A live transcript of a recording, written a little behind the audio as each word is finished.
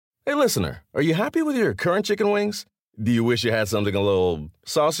Hey, listener, are you happy with your current chicken wings? Do you wish you had something a little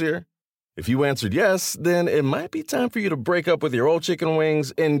saucier? If you answered yes, then it might be time for you to break up with your old chicken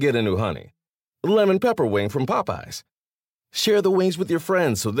wings and get a new honey. Lemon pepper wing from Popeyes. Share the wings with your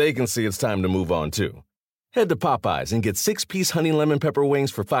friends so they can see it's time to move on, too. Head to Popeyes and get 6-piece honey lemon pepper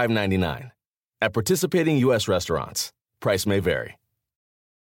wings for $5.99. At participating U.S. restaurants. Price may vary.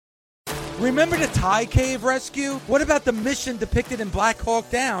 Remember the Thai cave rescue? What about the mission depicted in Black Hawk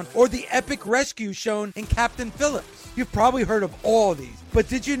Down or the epic rescue shown in Captain Phillips? You've probably heard of all these, but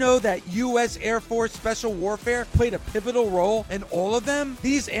did you know that U.S. Air Force Special Warfare played a pivotal role in all of them?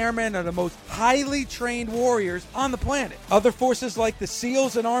 These airmen are the most highly trained warriors on the planet. Other forces like the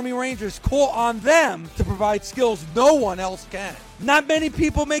SEALs and Army Rangers call on them to provide skills no one else can. Not many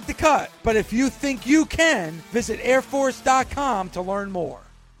people make the cut, but if you think you can, visit airforce.com to learn more.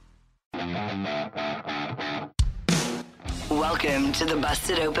 Welcome to the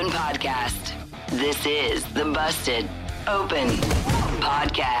Busted Open Podcast. This is the Busted Open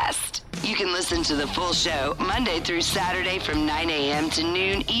Podcast. You can listen to the full show Monday through Saturday from 9 a.m. to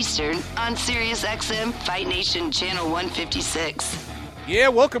noon Eastern on SiriusXM Fight Nation Channel 156. Yeah,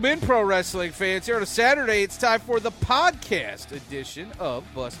 welcome in, pro wrestling fans. Here on a Saturday, it's time for the podcast edition of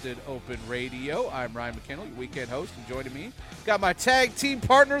Busted Open Radio. I'm Ryan McKinnell, your weekend host, and joining me, got my tag team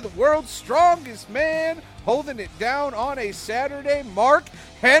partner, the world's strongest man, holding it down on a Saturday, Mark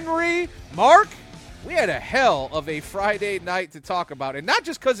Henry. Mark, we had a hell of a Friday night to talk about, and not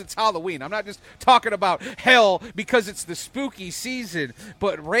just because it's Halloween. I'm not just talking about hell because it's the spooky season,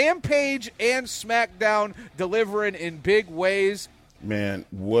 but Rampage and SmackDown delivering in big ways. Man,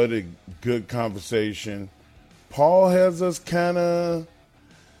 what a good conversation. Paul has us kind of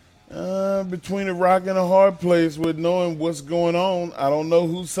between a rock and a hard place with knowing what's going on. I don't know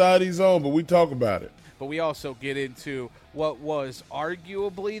whose side he's on, but we talk about it. But we also get into what was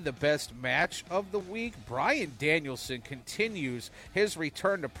arguably the best match of the week. Bryan Danielson continues his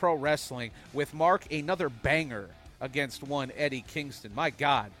return to pro wrestling with Mark another banger against one Eddie Kingston. My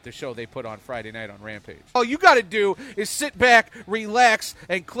God, the show they put on Friday night on Rampage. All you got to do is sit back, relax,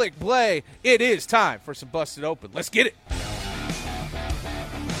 and click play. It is time for some Busted Open. Let's get it.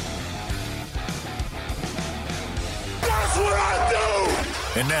 That's what I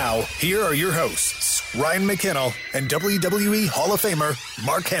do! And now, here are your hosts, Ryan McKinnell and WWE Hall of Famer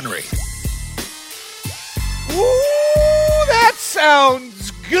Mark Henry. Ooh, that sounds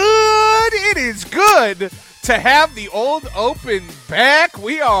good. It is good to have the old open back.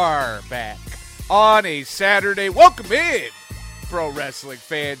 We are back on a Saturday. Welcome in, pro wrestling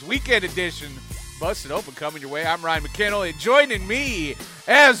fans. Weekend edition, Busted Open coming your way. I'm Ryan McKinnell, and joining me,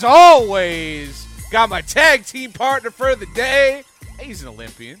 as always, got my tag team partner for the day. He's an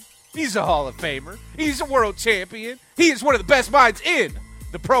Olympian. He's a Hall of Famer. He's a world champion. He is one of the best minds in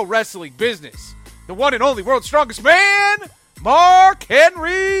the pro wrestling business. The one and only world's strongest man, Mark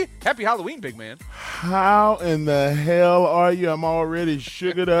Henry. Happy Halloween, big man. How in the hell are you? I'm already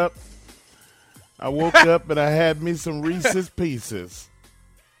sugared up. I woke up and I had me some Reese's Pieces.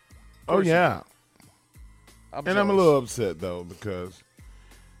 Oh, yeah. I'm a little upset, though, because,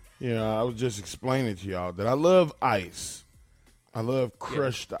 I was just explaining to y'all that I love ice. I love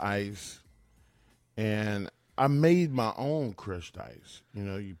crushed ice. And I made my own crushed ice.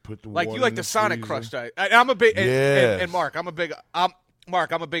 You put the water you like in the Sonic freezer. crushed ice. I'm a big Yes. and Mark, I'm a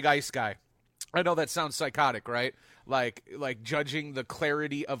big ice guy. I know that sounds psychotic, right? Like judging the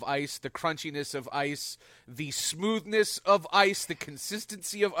clarity of ice, the crunchiness of ice, the smoothness of ice, the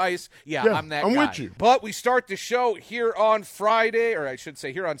consistency of ice. Yeah, I'm that I'm guy. with you. But we start the show here on Friday, or I should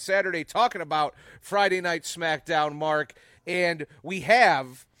say here on Saturday, talking about Friday Night SmackDown, Mark, and we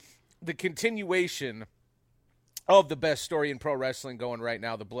have the continuation of the best story in pro wrestling going right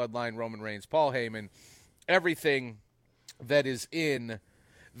now, the Bloodline, Roman Reigns, Paul Heyman, everything that is in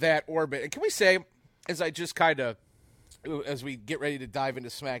that orbit. And can we say, as we get ready to dive into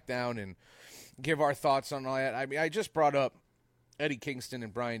SmackDown and give our thoughts on all that, I mean, I just brought up Eddie Kingston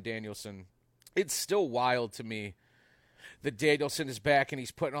and Bryan Danielson. It's still wild to me that Danielson is back and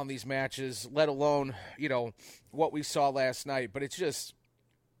he's putting on these matches, let alone, what we saw last night. But it's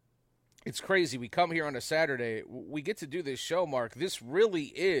crazy. We come here on a Saturday. We get to do this show, Mark. This really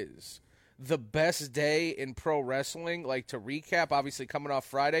is the best day in pro wrestling. Like, to recap, obviously coming off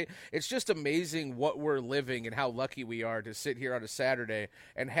Friday, it's just amazing what we're living and how lucky we are to sit here on a Saturday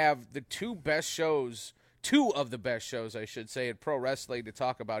and have the two of the best shows, I should say, in pro wrestling to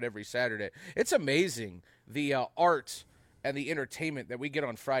talk about every Saturday. It's amazing the art and the entertainment that we get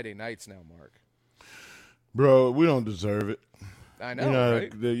on Friday nights now, Mark. Bro, we don't deserve it. I know,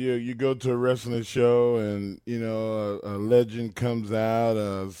 right? You go to a wrestling show and, a legend comes out,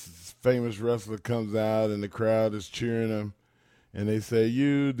 a famous wrestler comes out, and the crowd is cheering him, and they say,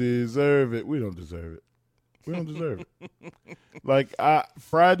 "You deserve it." We don't deserve it. We don't deserve it. Like,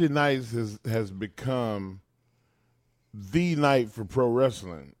 Friday nights has become the night for pro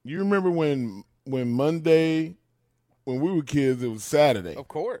wrestling. You remember when Monday, when we were kids, it was Saturday. Of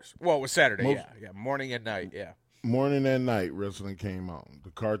course. Well, it was Saturday, yeah. Morning and night, yeah. Morning and night wrestling came on.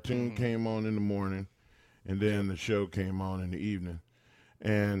 The cartoon came on in the morning, and then the show came on in the evening.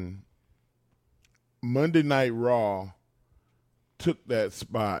 And Monday Night Raw took that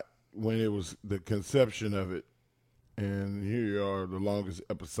spot when it was the conception of it. And here you are, the longest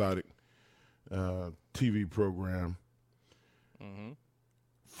episodic TV program. Mm-hmm.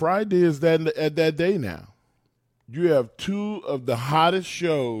 Friday is at that day now. You have two of the hottest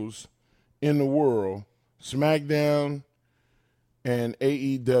shows in the world, SmackDown and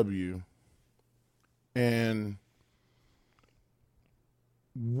AEW. And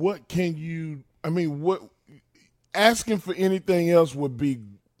what asking for anything else would be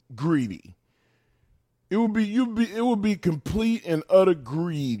greedy. It would be complete and utter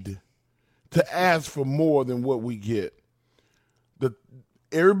greed to ask for more than what we get.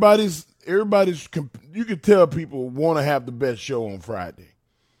 Everybody's you can tell people want to have the best show on Friday.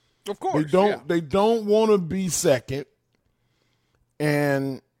 Of course. They don't want to be second,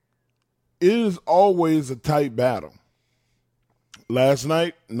 and it is always a tight battle. Last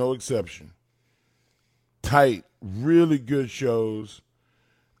night, no exception. Tight, really good shows.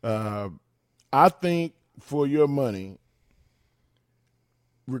 I think for your money,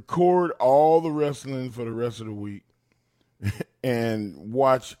 record all the wrestling for the rest of the week and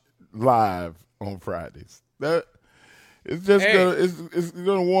watch live on Fridays. That it's just it's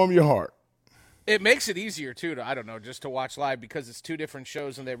gonna warm your heart. It makes it easier too just to watch live because it's two different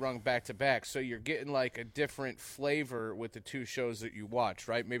shows and they run back to back. So you're getting like a different flavor with the two shows that you watch,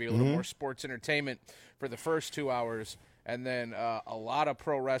 right? Maybe a little more sports entertainment for the first 2 hours, and then a lot of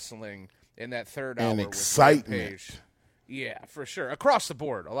pro wrestling in that third hour. And excitement. Yeah, for sure. Across the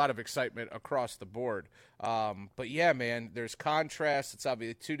board. A lot of excitement across the board. But, yeah, man, there's contrast. It's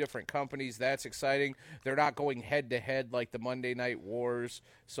obviously two different companies. That's exciting. They're not going head-to-head like the Monday Night Wars,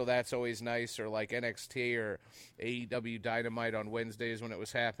 so that's always nice, or like NXT or AEW Dynamite on Wednesdays when it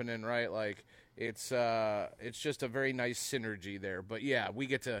was happening, right? Like, it's just a very nice synergy there. But, yeah, we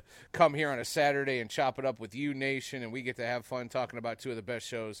get to come here on a Saturday and chop it up with you, Nation, and we get to have fun talking about two of the best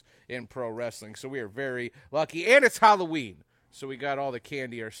shows in pro wrestling. So we are very lucky. And it's Halloween, so we got all the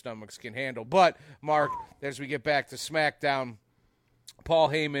candy our stomachs can handle. But, Mark, as we get back to SmackDown, Paul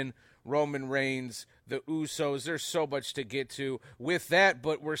Heyman, Roman Reigns, the Usos, there's so much to get to with that.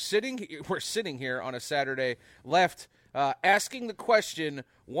 But we're sitting here on a Saturday left asking the question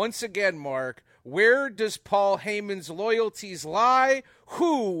once again, Mark, where does Paul Heyman's loyalties lie?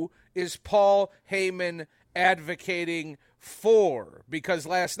 Who is Paul Heyman advocating for? Because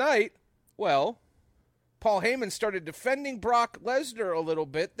last night, well, Paul Heyman started defending Brock Lesnar a little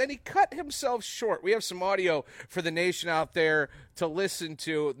bit. Then he cut himself short. We have some audio for the nation out there to listen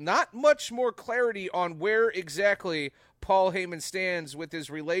to. Not much more clarity on where exactly Paul Heyman stands with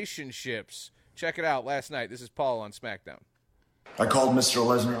his relationships. Check it out last night. This is Paul on SmackDown. I called Mr.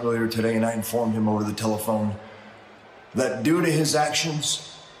 Lesnar earlier today and I informed him over the telephone that due to his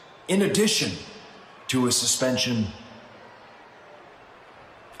actions, in addition to a suspension,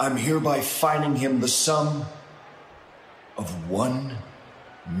 I'm hereby fining him the sum of $1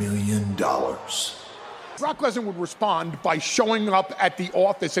 million. Brock Lesnar would respond by showing up at the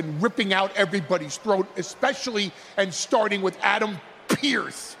office and ripping out everybody's throat, especially and starting with Adam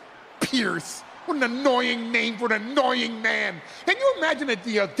Pearce. Pearce. What an annoying name for an annoying man. Can you imagine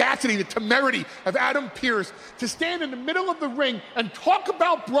the audacity, the temerity of Adam Pearce to stand in the middle of the ring and talk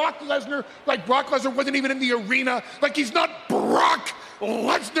about Brock Lesnar like Brock Lesnar wasn't even in the arena, like he's not Brock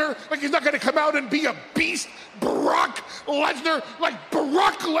Lesnar, like he's not going to come out and be a beast. Brock Lesnar, like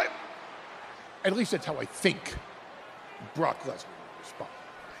Brock Lesnar. At least that's how I think Brock Lesnar will respond.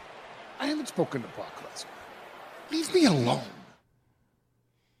 I haven't spoken to Brock Lesnar. Leave me alone.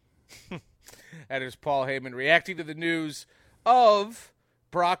 That is Paul Heyman reacting to the news of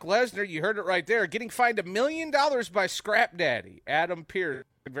Brock Lesnar. You heard it right there. Getting fined $1 million by Scrap Daddy, Adam Pearce.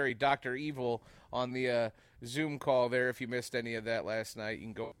 Very Dr. Evil on the Zoom call there. If you missed any of that last night, you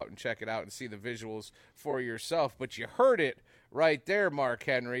can go out and check it out and see the visuals for yourself. But you heard it right there, Mark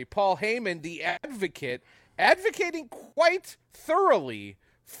Henry. Paul Heyman, the advocate, advocating quite thoroughly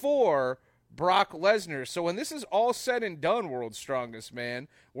for Brock Lesnar. So when this is all said and done, World's Strongest Man,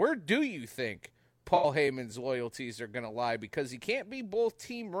 where do you think Paul Heyman's loyalties are going to lie, because he can't be both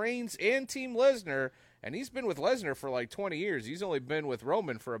Team Reigns and Team Lesnar, and he's been with Lesnar for like 20 years. He's only been with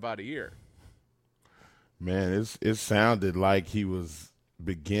Roman for about a year. Man, it sounded like he was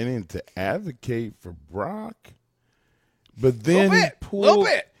beginning to advocate for Brock, but then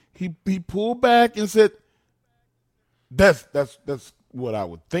he pulled back and said, "That's what I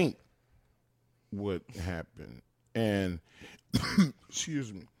would think would happen." And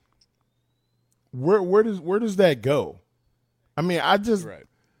excuse me, where does that go? I mean,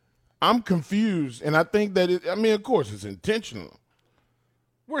 I'm confused, and I think that of course, it's intentional.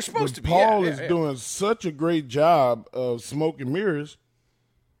 We're supposed to be. Paul is doing such a great job of smoke and mirrors.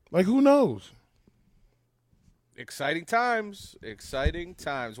 Like, who knows? Exciting times. Exciting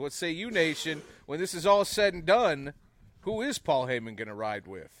times. What say you, nation? When this is all said and done, who is Paul Heyman going to ride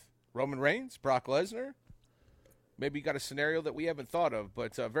with? Roman Reigns? Brock Lesnar? Maybe you got a scenario that we haven't thought of,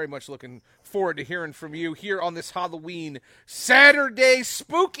 but very much looking forward to hearing from you here on this Halloween Saturday,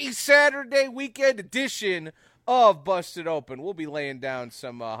 spooky Saturday weekend edition of Busted Open. We'll be laying down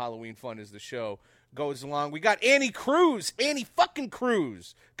some Halloween fun as the show goes along. We got Annie fucking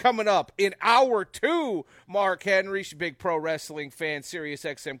Cruz coming up in hour 2. Mark Henry, she's a big pro wrestling fan, Sirius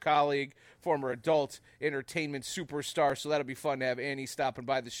XM colleague, former adult entertainment superstar. So that'll be fun to have Annie stopping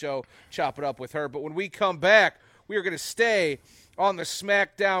by the show, chop it up with her. But when we come back, we are going to stay on the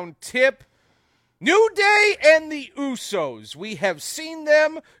SmackDown tip. New Day and the Usos. We have seen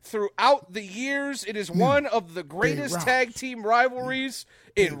them throughout the years. It is one of the greatest tag team rivalries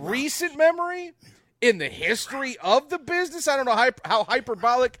in recent memory, in the history of the business. I don't know how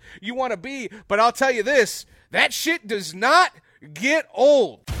hyperbolic you want to be, but I'll tell you this, that shit does not get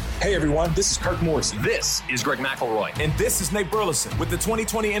old. Hey everyone, this is Kirk Morrison. This is Greg McElroy. And this is Nate Burleson. With the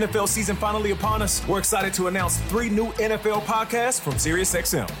 2020 NFL season finally upon us, we're excited to announce 3 new NFL podcasts from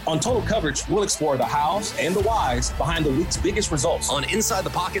SiriusXM. On Total Coverage, we'll explore the hows and the whys behind the week's biggest results. On Inside the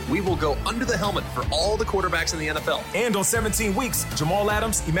Pocket, we will go under the helmet for all the quarterbacks in the NFL. And on 17 Weeks, Jamal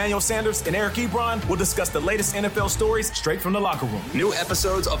Adams, Emmanuel Sanders, and Eric Ebron will discuss the latest NFL stories straight from the locker room. New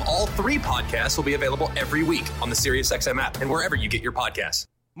episodes of all 3 podcasts will be available every week on the SiriusXM app and wherever you get your podcasts.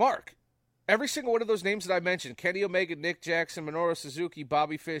 Mark, every single one of those names that I mentioned, Kenny Omega, Nick Jackson, Minoru Suzuki,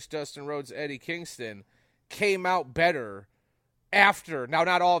 Bobby Fish, Dustin Rhodes, Eddie Kingston, came out better after. Now,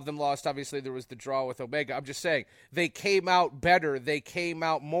 not all of them lost. Obviously, there was the draw with Omega. I'm just saying, they came out better. They came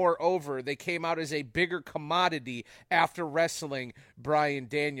out more over. They came out as a bigger commodity after wrestling Bryan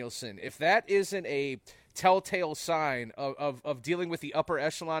Danielson. If that isn't a telltale sign of dealing with the upper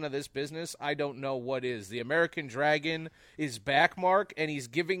echelon of this business, I don't know what is. The American Dragon is back, Mark, and he's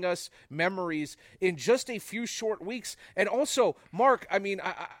giving us memories in just a few short weeks. And also, Mark, I mean,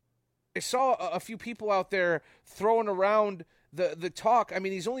 I saw a few people out there throwing around the talk. I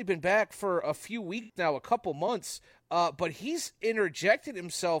mean, he's only been back for a few weeks now, a couple months, but he's interjected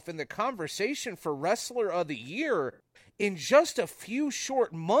himself in the conversation for Wrestler of the Year in just a few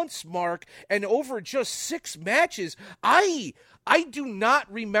short months, Mark, and over just 6 matches. I do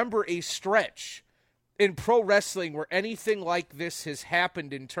not remember a stretch in pro wrestling where anything like this has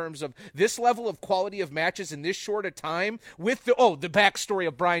happened in terms of this level of quality of matches in this short a time with the backstory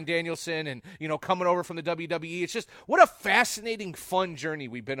of Bryan Danielson and, coming over from the WWE. It's just, what a fascinating, fun journey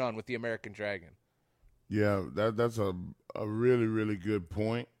we've been on with the American Dragon. Yeah, that's a really, really good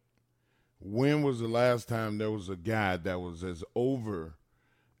point. When was the last time there was a guy that was as over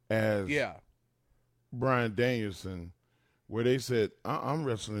as Bryan Danielson, where they said, I'm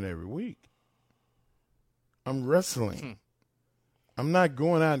wrestling every week. I'm wrestling. I'm not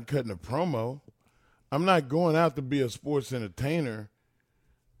going out and cutting a promo. I'm not going out to be a sports entertainer.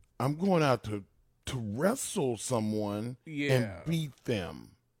 I'm going out to wrestle someone and beat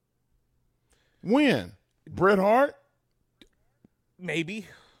them. When? Bret Hart? Maybe.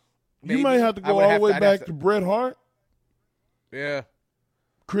 You might have to go all the way back to Bret Hart. Yeah.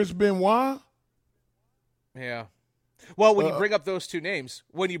 Chris Benoit. Yeah. Well, when you bring up those 2 names,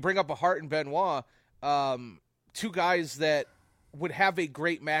 when you bring up a Hart and Benoit, 2 guys that would have a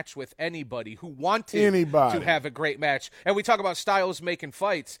great match with anybody who wanted to have a great match. And we talk about styles making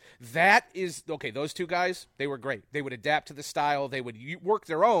fights. That is, okay, those 2 guys, they were great. They would adapt to the style. They would work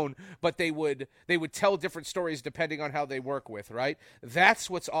their own, but they would tell different stories depending on how they work with, right? That's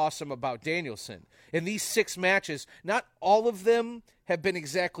what's awesome about Danielson. In these 6 matches, not all of them have been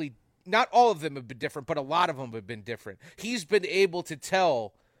different, but a lot of them have been different. He's been able to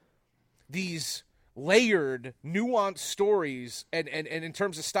tell these layered, nuanced stories, and in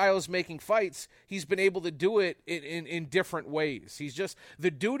terms of styles making fights, he's been able to do it in different ways. He's just, the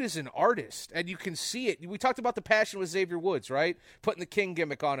dude is an artist, and you can see it. We talked about the passion with Xavier Woods, right? Putting the king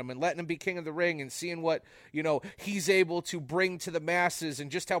gimmick on him and letting him be king of the ring and seeing what, he's able to bring to the masses and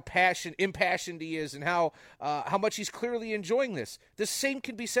just how impassioned he is and how much he's clearly enjoying this. The same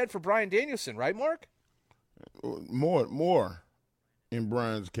can be said for Bryan Danielson, right, Mark? More in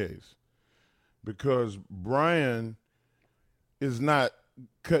Bryan's case. Because Bryan is not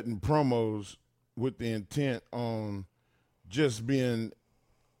cutting promos with the intent on just being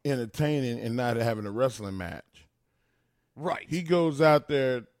entertaining and not having a wrestling match. Right. He goes out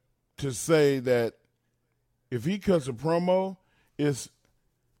there to say that if he cuts a promo, it's,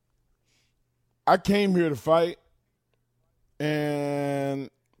 I came here to fight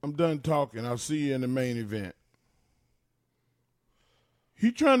and I'm done talking. I'll see you in the main event.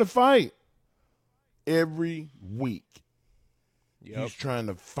 He trying to fight. Every week, he's trying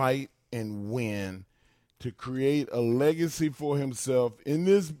to fight and win to create a legacy for himself in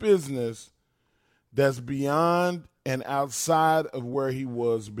this business that's beyond and outside of where he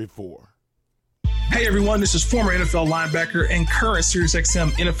was before. Hey everyone, this is former NFL linebacker and current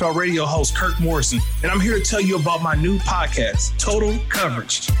SiriusXM NFL radio host Kirk Morrison, and I'm here to tell you about my new podcast, Total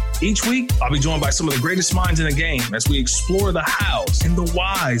Coverage. Each week, I'll be joined by some of the greatest minds in the game as we explore the hows and the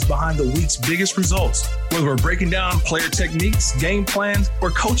whys behind the week's biggest results. Whether we're breaking down player techniques, game plans,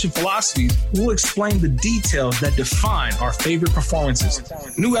 or coaching philosophies, we'll explain the details that define our favorite performances.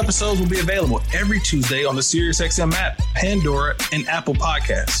 New episodes will be available every Tuesday on the SiriusXM app, Pandora, and Apple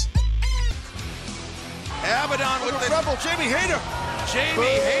Podcasts. Abaddon with the Rebel, Jamie Hayter.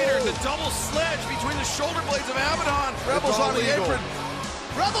 Jamie Hayter, the double sledge between the shoulder blades of Abaddon. Rebel's on the apron.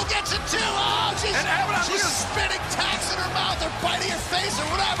 Rebel gets it too. Oh, she's spitting tacks in her mouth or biting her face or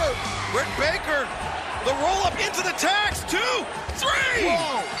whatever. Britt Baker, the roll up into the tacks. 2, 3.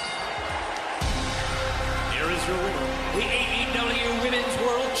 Whoa. Here is your winner, the AEW Women's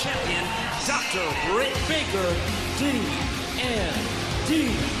World Champion, Dr. Britt Baker, DMD.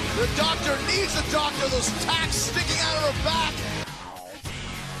 The doctor needs a doctor. Those tacks sticking out of her back.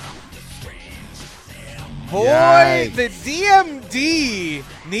 Boy, Yikes. The DMD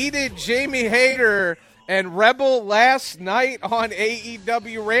needed Jamie Hayter and Rebel last night on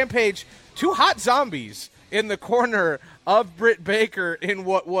AEW Rampage. 2 hot zombies in the corner of Britt Baker in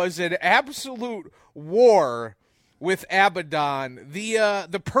what was an absolute war with Abaddon.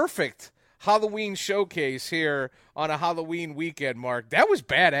 The perfect Halloween showcase here on a Halloween weekend, Mark. That was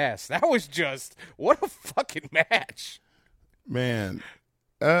badass. That was just, what a fucking match. Man,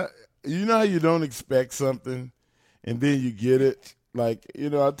 you know how you don't expect something and then you get it? Like, I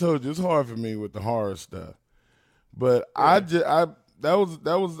told you it's hard for me with the horror stuff. But I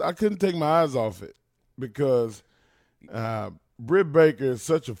couldn't take my eyes off it because Britt Baker is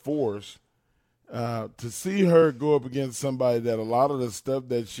such a force. To see her go up against somebody that a lot of the stuff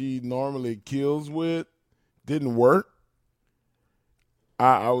that she normally kills with didn't work,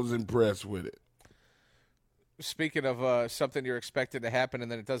 I was impressed with it. Speaking of something you're expected to happen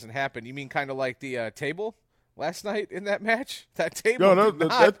and then it doesn't happen, you mean kind of like the table last night in that match? That table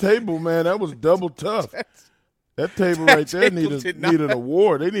that table, man, that was double tough. That table right there needed an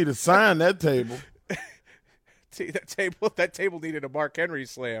award. They need to sign that table. That table needed a Mark Henry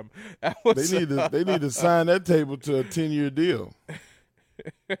slam. They need to sign that table to a 10-year deal.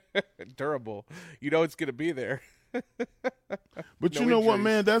 Durable. It's going to be there. But you know what,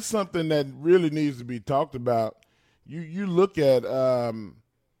 man? That's something that really needs to be talked about. You look at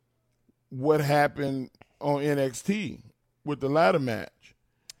what happened on NXT with the ladder match.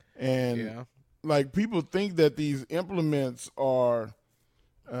 And, people think that these implements are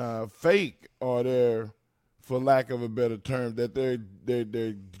fake or they're, for lack of a better term, that they're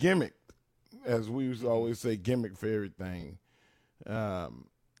gimmicked, as we used to always say, gimmick for everything.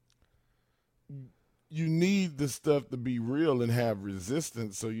 You need the stuff to be real and have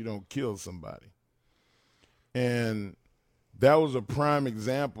resistance so you don't kill somebody. And that was a prime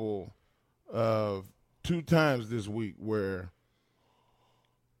example of 2 times this week where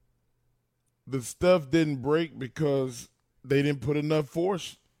the stuff didn't break because they didn't put enough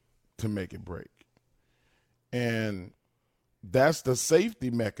force to make it break. And that's the safety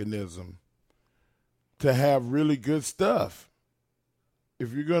mechanism to have really good stuff.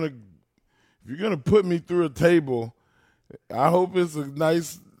 If you're gonna put me through a table, I hope it's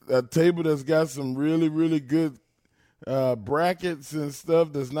a table that's got some really, really good brackets and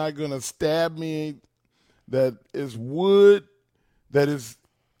stuff that's not gonna stab me, that is wood, that is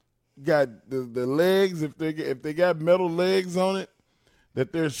got the legs, if they got metal legs on it,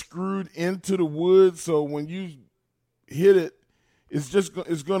 that they're screwed into the wood, so when you hit it,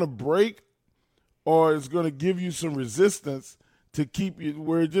 it's going to break, or it's going to give you some resistance to keep you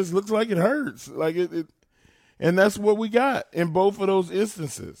where it just looks like it hurts. Like it and that's what we got in both of those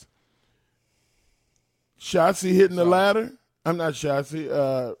instances. Shotzi hitting the ladder. I'm not Shotzi.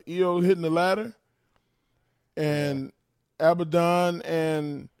 Io hitting the ladder. And Abaddon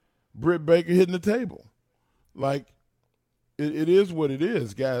and Britt Baker hitting the table. Like, it is what it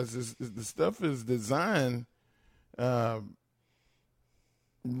is, guys. The stuff is designed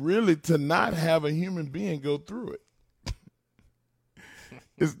really to not have a human being go through it.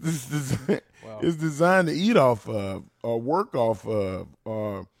 It's designed to eat off of, or work off of,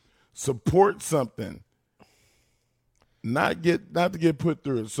 or support something. Not to get put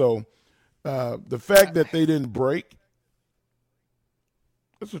through it. So the fact that they didn't break,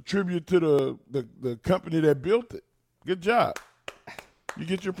 it's a tribute to the company that built it. Good job. You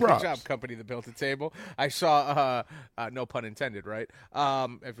get your props. Good job, company that built the table. I saw, no pun intended, right?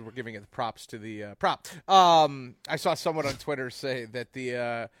 If we're giving it the props to the prop. I saw someone on Twitter say that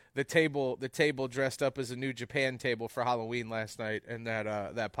the table dressed up as a New Japan table for Halloween last night, and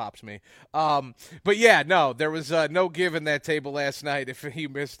that pops me. But yeah, no, there was no give in that table last night. If you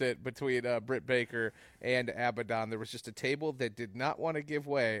missed it, between Britt Baker and Abaddon, there was just a table that did not want to give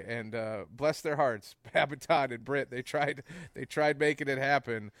way, and bless their hearts, Abaddon and Britt, they tried making it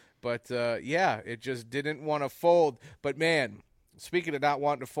happen, but yeah, it just didn't want to fold. But man, speaking of not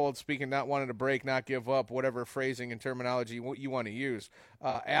wanting to fold, speaking of not wanting to break, not give up, whatever phrasing and terminology you want to use,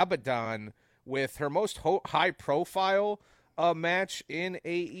 Abaddon with her most high-profile match in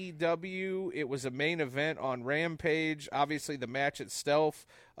AEW. It was a main event on Rampage. Obviously, the match itself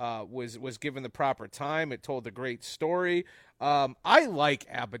was given the proper time. It told a great story. I like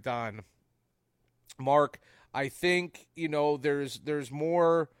Abaddon, Mark. I think, there's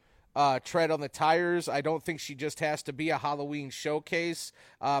more tread on the tires. I don't think she just has to be a Halloween showcase.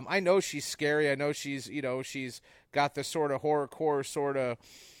 I know she's scary. I know she's got the sort of horrorcore sort of,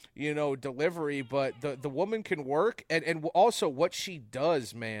 delivery, but the woman can work. And also what she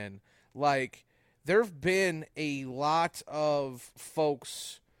does, man, like there have been a lot of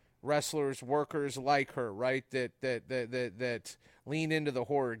folks, wrestlers, workers like her, right? That lean into the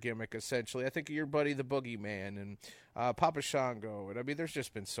horror gimmick, essentially. I think of your buddy, the Boogeyman, and Papa Shango. And I mean, there's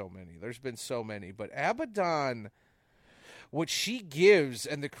just been so many. There's been so many. But Abaddon, what she gives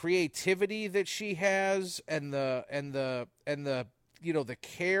and the creativity that she has and the the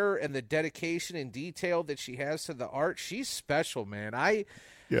care and the dedication and detail that she has to the art, she's special, man.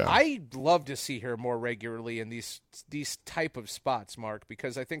 I'd love to see her more regularly in these type of spots, Mark,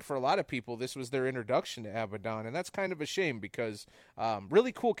 because I think for a lot of people this was their introduction to Abaddon, and that's kind of a shame because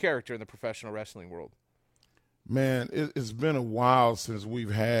really cool character in the professional wrestling world. Man, it's been a while since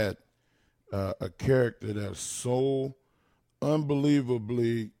we've had a character that's so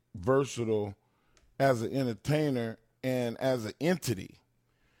unbelievably versatile as an entertainer and as an entity,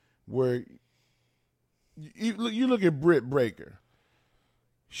 where you look at Britt Baker.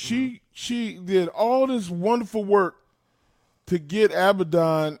 She did all this wonderful work to get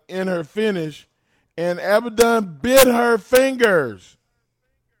Abaddon in her finish, and Abaddon bit her fingers.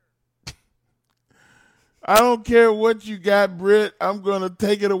 I don't care what you got, Britt. I'm going to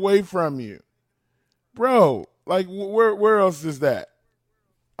take it away from you. Bro, like, where else is that?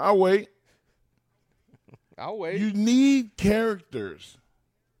 I'll wait. You need characters.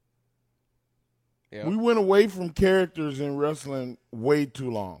 Yep. We went away from characters in wrestling way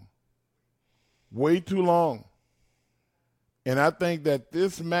too long. Way too long. And I think that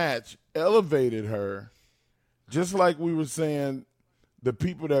this match elevated her, just like we were saying the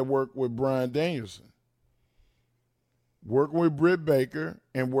people that work with Bryan Danielson. Working with Britt Baker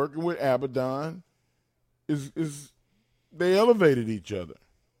and working with Abaddon is they elevated each other.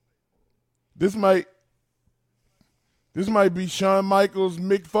 This might be Shawn Michaels,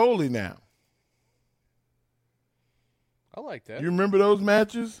 Mick Foley now. I like that. You remember those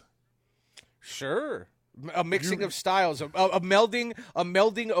matches? Sure. A mixing of styles, a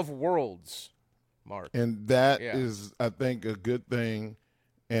melding of worlds, Mark. And that is, I think, a good thing,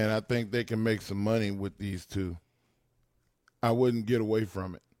 and I think they can make some money with these two. I wouldn't get away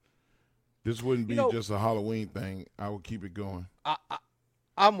from it. This wouldn't be just a Halloween thing. I would keep it going.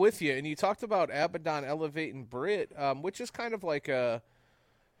 I'm with you. And you talked about Abaddon elevating Britt, which is kind of like an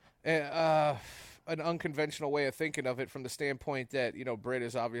unconventional way of thinking of it from the standpoint that, Britt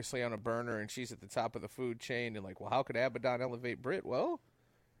is obviously on a burner and she's at the top of the food chain. And like, well, how could Abaddon elevate Britt? Well,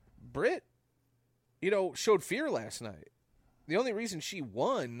 Britt, showed fear last night. The only reason she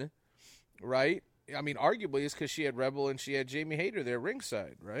won, right, I mean, arguably it's because she had Rebel and she had Jamie Hayter there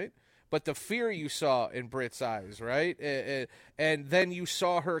ringside, right? But the fear you saw in Britt's eyes, right? And then you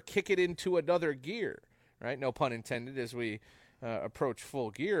saw her kick it into another gear, right? No pun intended as we approach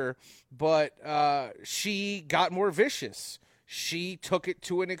full gear. But she got more vicious. She took it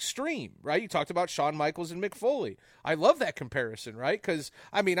to an extreme, right? You talked about Shawn Michaels and Mick Foley. I love that comparison, right? Because,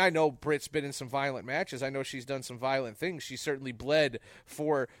 I mean, I know Britt's been in some violent matches. I know she's done some violent things. She certainly bled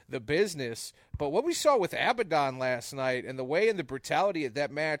for the business. But what we saw with Abaddon last night and the way and the brutality of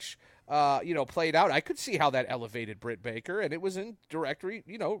that match played out, I could see how that elevated Britt Baker, and it was in direct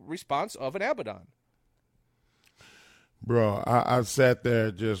response of an Abaddon. Bro, I sat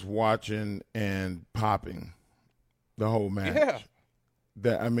there just watching and popping the whole match. Yeah.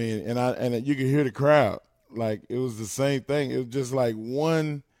 And you could hear the crowd. Like, it was the same thing. It was just like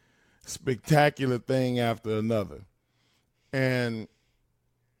one spectacular thing after another. And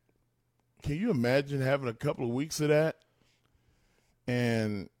can you imagine having a couple of weeks of that?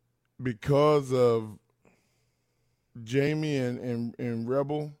 And because of Jamie and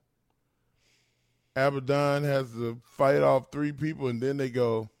Rebel, Abaddon has to fight off 3 people, and then they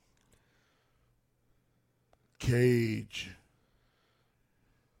go, Cage.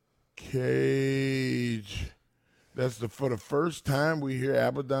 That's for the first time we hear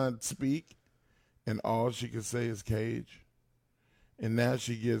Abaddon speak, and all she can say is Cage. And now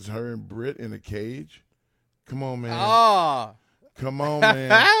she gets her and Britt in a cage. Come on, man. Oh. Come on,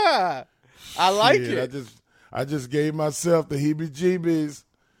 man. I like it. I just gave myself the heebie-jeebies.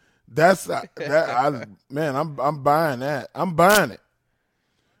 I'm buying that. I'm buying it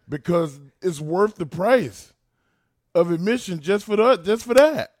because it's worth the price of admission just for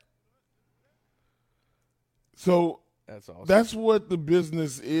that. So that's awesome. That's what the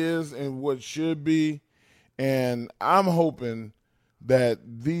business is and what should be, and I'm hoping that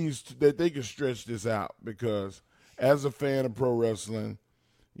they can stretch this out because as a fan of pro wrestling,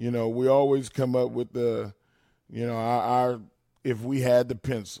 we always come up with the, our if we had the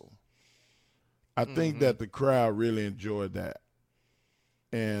pencil. I think that the crowd really enjoyed that.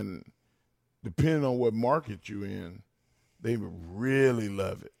 And depending on what market you're in, they would really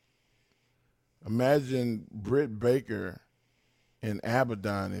love it. Imagine Britt Baker and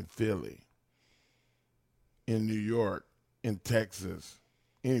Abaddon in Philly, in New York, in Texas,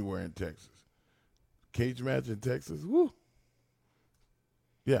 anywhere in Texas. Cage match in Texas, woo.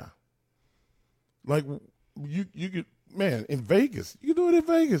 Yeah. Like, you could, man, in Vegas. You can do it in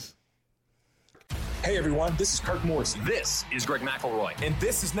Vegas. Hey everyone, this is Kirk Morrison. This is Greg McElroy. And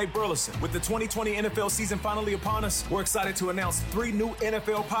this is Nate Burleson. With the 2020 NFL season finally upon us, we're excited to announce 3 new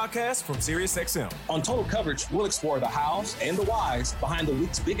NFL podcasts from SiriusXM. On Total Coverage, we'll explore the hows and the whys behind the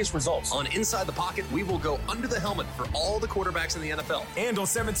week's biggest results. On Inside the Pocket, we will go under the helmet for all the quarterbacks in the NFL. And on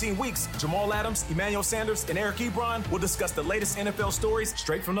 17 Weeks, Jamal Adams, Emmanuel Sanders, and Eric Ebron will discuss the latest NFL stories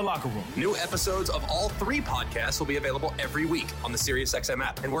straight from the locker room. New episodes of all 3 podcasts will be available every week on the SiriusXM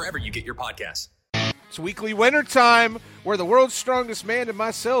app and wherever you get your podcasts. It's weekly winter time where the world's strongest man and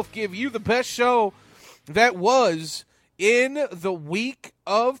myself give you the best show that was in the week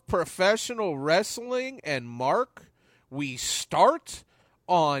of professional wrestling. And Mark, we start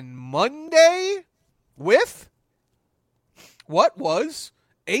on Monday with what was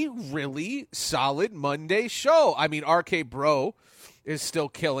a really solid Monday show. I mean, RK Bro is still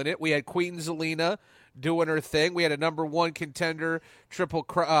killing it. We had Queen Zelina doing her thing. We had a number 1 contender triple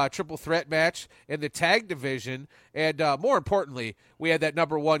threat match in the tag division, and more importantly, we had that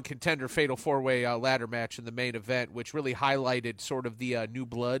number 1 contender fatal 4-way ladder match in the main event, which really highlighted sort of the new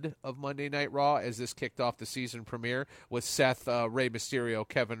blood of Monday Night Raw as this kicked off the season premiere with Seth, Rey Mysterio,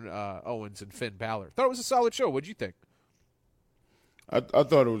 Kevin Owens, and Finn Balor. Thought it was a solid show. What'd you think? I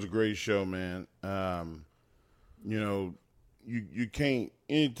thought it was a great show, man. You can't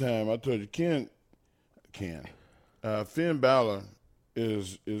anytime. I told you, Finn Balor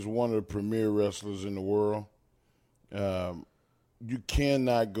is one of the premier wrestlers in the world. You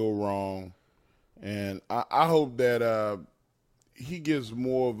cannot go wrong, and I hope that he gets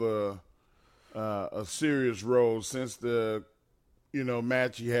more of a serious role since the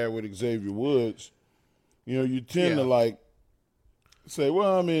match he had with Xavier Woods. You tend to say,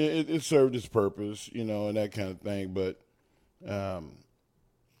 well, I mean, it served its purpose, and that kind of thing, but.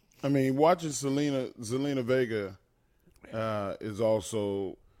 I mean, watching Zelina Vega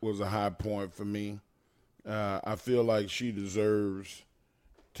was a high point for me. I feel like she deserves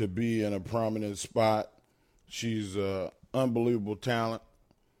to be in a prominent spot. She's an unbelievable talent.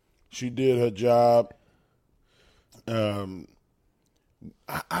 She did her job. I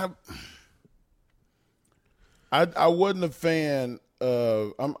wasn't a fan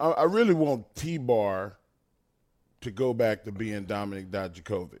I really want T-Bar to go back to being Dominic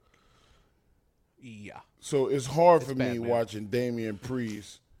Dijakovic. Yeah. So it's hard for bad, me man. watching Damian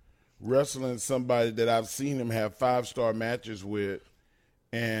Priest wrestling somebody that I've seen him have 5-star matches with,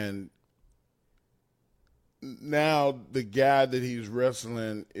 and now the guy that he's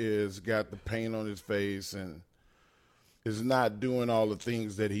wrestling is got the paint on his face and is not doing all the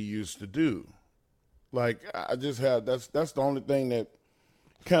things that he used to do. Like, I just have that's the only thing that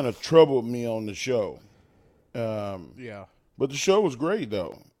kind of troubled me on the show. Yeah. But the show was great,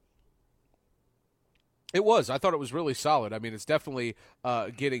 though. It was. I thought it was really solid. I mean, it's definitely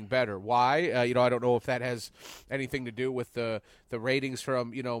getting better. Why? I don't know if that has anything to do with the ratings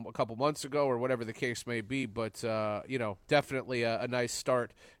from, a couple months ago or whatever the case may be. But, definitely a nice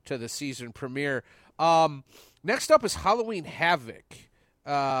start to the season premiere. Next up is Halloween Havoc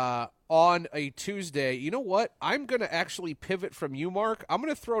on a Tuesday. You know what? I'm going to actually pivot from you, Mark. I'm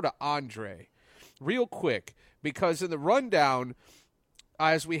going to throw to Andre real quick because in the rundown –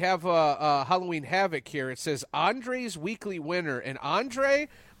 as we have Halloween Havoc here, it says Andre's weekly winner. And Andre,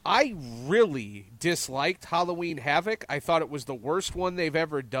 I really disliked Halloween Havoc. I thought it was the worst one they've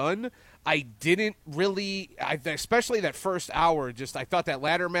ever done. I didn't really, especially that first hour, I thought that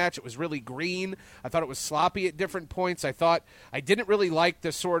ladder match, it was really green. I thought it was sloppy at different points. I didn't really like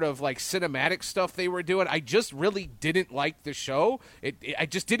the sort of like cinematic stuff they were doing. I just really didn't like the show. I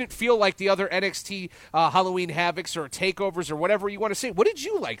just didn't feel like the other NXT Halloween Havocs or takeovers or whatever you want to say. What did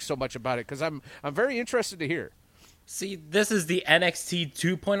you like so much about it? Because I'm very interested to hear. See, this is the NXT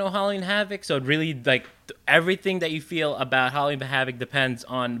 2.0 Halloween Havoc, so it really, everything that you feel about Halloween Havoc depends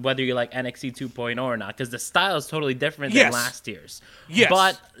on whether you like NXT 2.0 or not, because the style is totally different than last year's. Yes.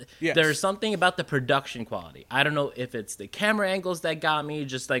 But there's something about the production quality. I don't know if it's the camera angles that got me,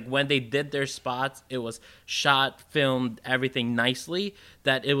 just like when they did their spots, it was shot, filmed, everything nicely,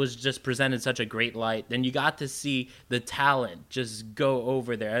 that it was just presented such a great light. Then you got to see the talent just go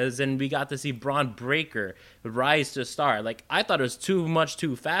over there, as in we got to see Braun Breaker rise to a star. Like, I thought it was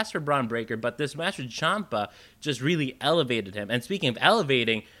too fast for Braun Breaker, but this match with Ciampa just really elevated him. And speaking of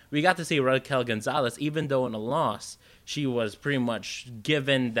elevating, we got to see Raquel Gonzalez, even though in a loss, she was pretty much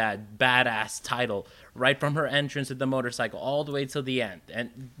given that badass title right from her entrance at the motorcycle all the way till the end.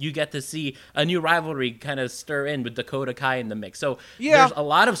 And you get to see a new rivalry kind of stir in with Dakota Kai in the mix. So there's a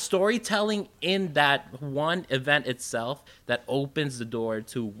lot of storytelling in that one event itself that opens the door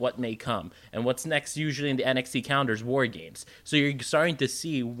to what may come. And what's next usually in the NXT calendar is War Games. So you're starting to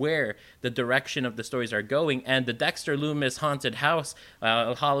see where the direction of the stories are going. And the Dexter Lumis Haunted House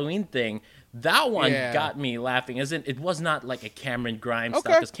Halloween thing, that one got me laughing. It was not like a Cameron Grimes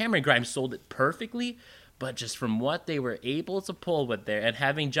stuff, because Cameron Grimes sold it perfectly, but just from what they were able to pull with there, and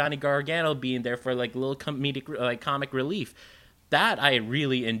having Johnny Gargano being there for like a little comedic, comic relief, that I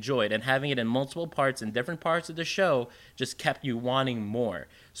really enjoyed. And having it in multiple parts in different parts of the show just kept you wanting more.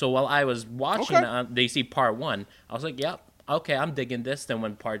 So while I was watching DC Part 1, I was like, yep, okay, I'm digging this. Then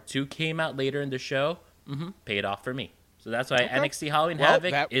when Part 2 came out later in the show, paid off for me. So that's why NXT Halloween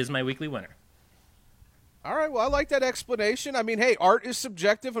Havoc is my weekly winner. All right, well, I like that explanation. I mean, hey, art is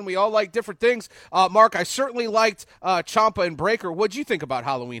subjective, and we all like different things. Mark, I certainly liked Ciampa and Breaker. What'd you think about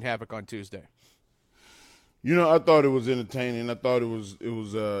Halloween Havoc on Tuesday? I thought it was entertaining. I thought it was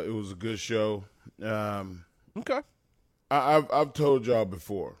a good show. Okay. I've told y'all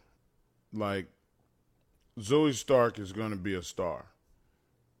before, like, Zoe Stark is going to be a star.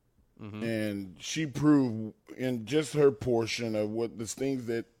 Mm-hmm. And she proved in just her portion of what the things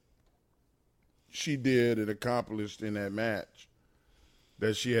that she did and accomplished in that match,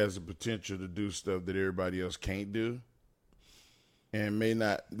 that she has the potential to do stuff that everybody else can't do, and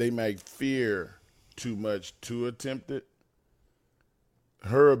they might fear too much to attempt it.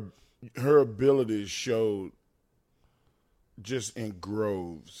 Her abilities showed just in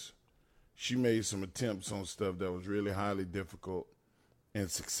groves. She made some attempts on stuff that was really highly difficult and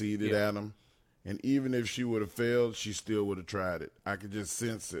succeeded at them. And even if she would have failed, she still would have tried it. I could just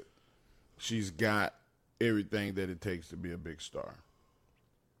sense it. She's got everything that it takes to be a big star.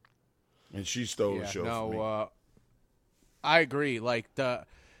 And she stole the show for me. I agree. Like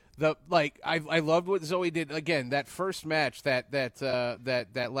I loved what Zoe did. Again, that first match, that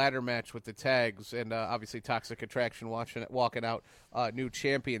ladder match with the tags, and obviously Toxic Attraction walking out new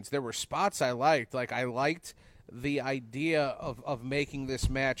champions. There were spots I liked. Like, I liked the idea of making this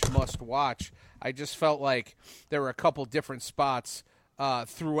match must watch. I just felt like there were a couple different spots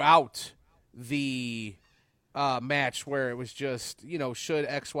throughout the match where it was just, should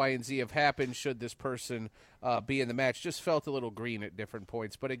X, Y, and Z have happened? Should this person be in the match? Just felt a little green at different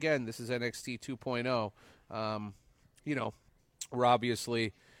points. But again, this is NXT 2.0. we're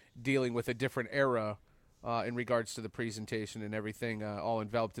obviously dealing with a different era in regards to the presentation and everything, all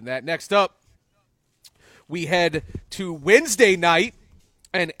enveloped in that. Next up, we head to Wednesday night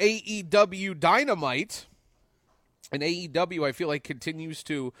and AEW Dynamite. And AEW, I feel like, continues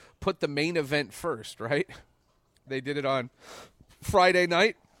to put the main event first, right? They did it on Friday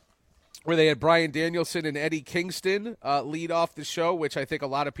night, where they had Bryan Danielson and Eddie Kingston lead off the show, which I think a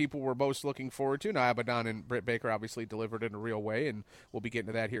lot of people were most looking forward to. Now, Abaddon and Britt Baker obviously delivered in a real way, and we'll be getting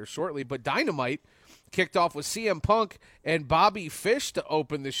to that here shortly. But Dynamite kicked off with CM Punk and Bobby Fish to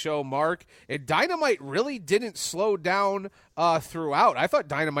open the show, Mark. And Dynamite really didn't slow down throughout. I thought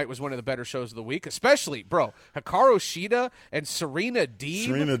Dynamite was one of the better shows of the week, especially, bro, Hikaru Shida and Serena Deeb.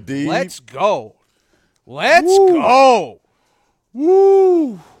 Serena Deeb. Let's go. Let's go.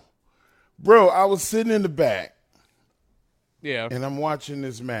 Woo. Bro, I was sitting in the back. Yeah. And I'm watching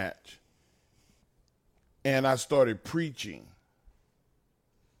this match. And I started preaching.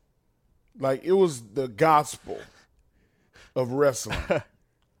 Like it was the gospel of wrestling.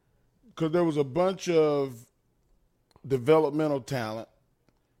 Because there was a bunch of developmental talent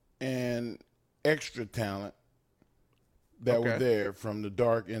and extra talent that were there from the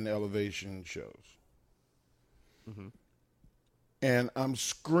Dark and Elevation shows. Mm-hmm. And I'm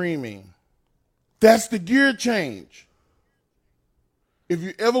screaming, that's the gear change. If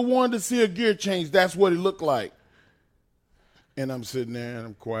you ever wanted to see a gear change, that's what it looked like. And I'm sitting there and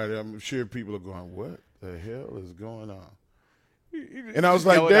I'm quiet. I'm sure people are going, what the hell is going on? And I was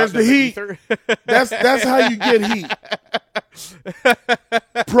like, there's the heat. That's how you get heat.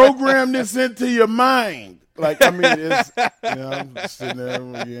 Program this into your mind. Like, I mean, it's, I'm sitting there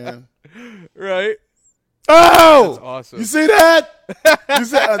again. Right. Oh, that's awesome. You see that? You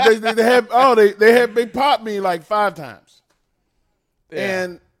see, they popped me like 5 times. Yeah.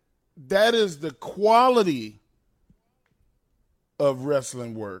 And that is the quality of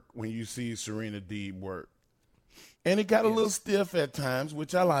wrestling work when you see Serena Deeb work. And it got a little stiff at times,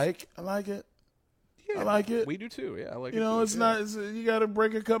 which I like. I like it. Yeah, I like it. We do too. Yeah, I like it. You know, too. it's not. You got to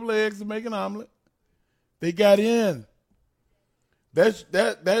break a couple of eggs to make an omelet. They got in.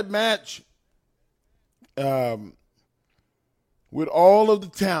 That match, with all of the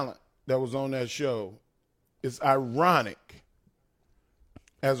talent that was on that show, it's ironic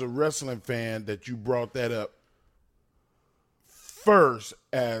as a wrestling fan that you brought that up first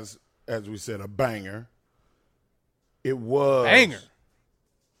as we said, a banger. It was. Banger.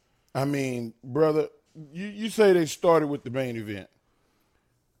 I mean, brother, you say they started with the main event.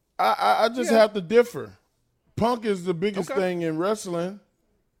 I just have to differ. Punk is the biggest thing in wrestling.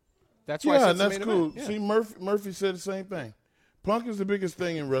 That's why I said that's the main cool. event. Yeah. See, Murphy said the same thing. Punk is the biggest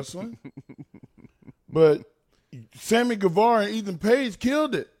thing in wrestling. But Sammy Guevara and Ethan Page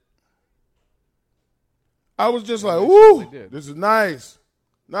killed it. I was just like, ooh, this is nice.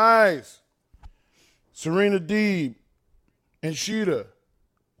 Nice. Serena Deeb and Shida.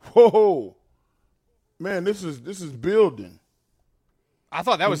 Whoa. Man, this is building. I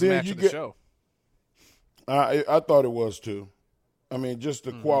thought that was the match of the show. I thought it was too. I mean, just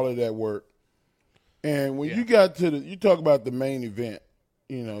the quality of that work. And when you got to you talk about the main event,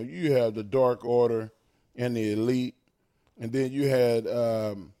 you have the Dark Order and the Elite, and then you had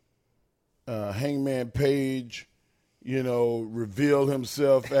Hangman Page, reveal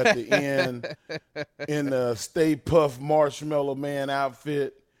himself at the end in a Stay Puft Marshmallow Man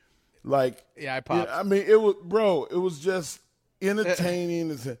outfit. Like, yeah, I popped. I mean, it was just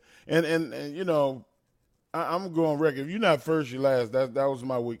entertaining, and I'm going record. If you're not first, you're last. That was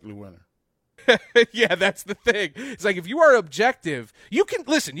my weekly winner. Yeah, that's the thing. It's like if you are objective, you can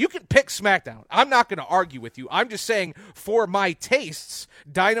pick SmackDown. I'm not going to argue with you. I'm just saying for my tastes,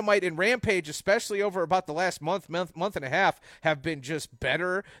 Dynamite and Rampage, especially over about the last month and a half, have been just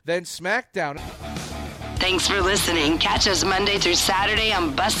better than SmackDown. Thanks for listening. Catch us Monday through Saturday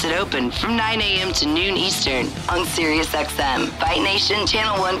on Busted Open from 9 a.m. to noon Eastern on SiriusXM, Fight Nation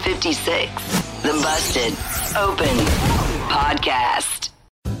Channel 156. The Busted Open Podcast.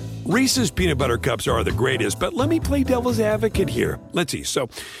 Reese's Peanut Butter Cups are the greatest, but let me play devil's advocate here. Let's see. So,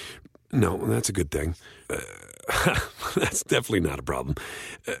 no, that's a good thing. That's definitely not a problem.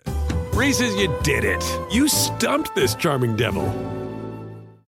 Reese's, you did it. You stumped this charming devil.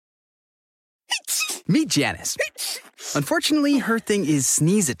 Meet Janice. Unfortunately, her thing is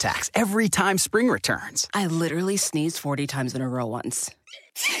sneeze attacks every time spring returns. I literally sneezed 40 times in a row once.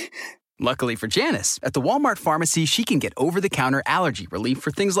 Luckily for Janice, at the Walmart pharmacy, she can get over-the-counter allergy relief for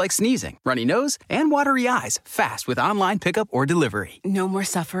things like sneezing, runny nose, and watery eyes fast with online pickup or delivery. No more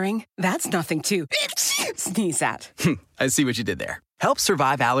suffering? That's nothing to sneeze at. I see what you did there. Help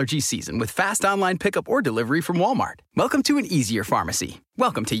survive allergy season with fast online pickup or delivery from Walmart. Welcome to an easier pharmacy.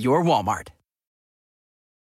 Welcome to your Walmart.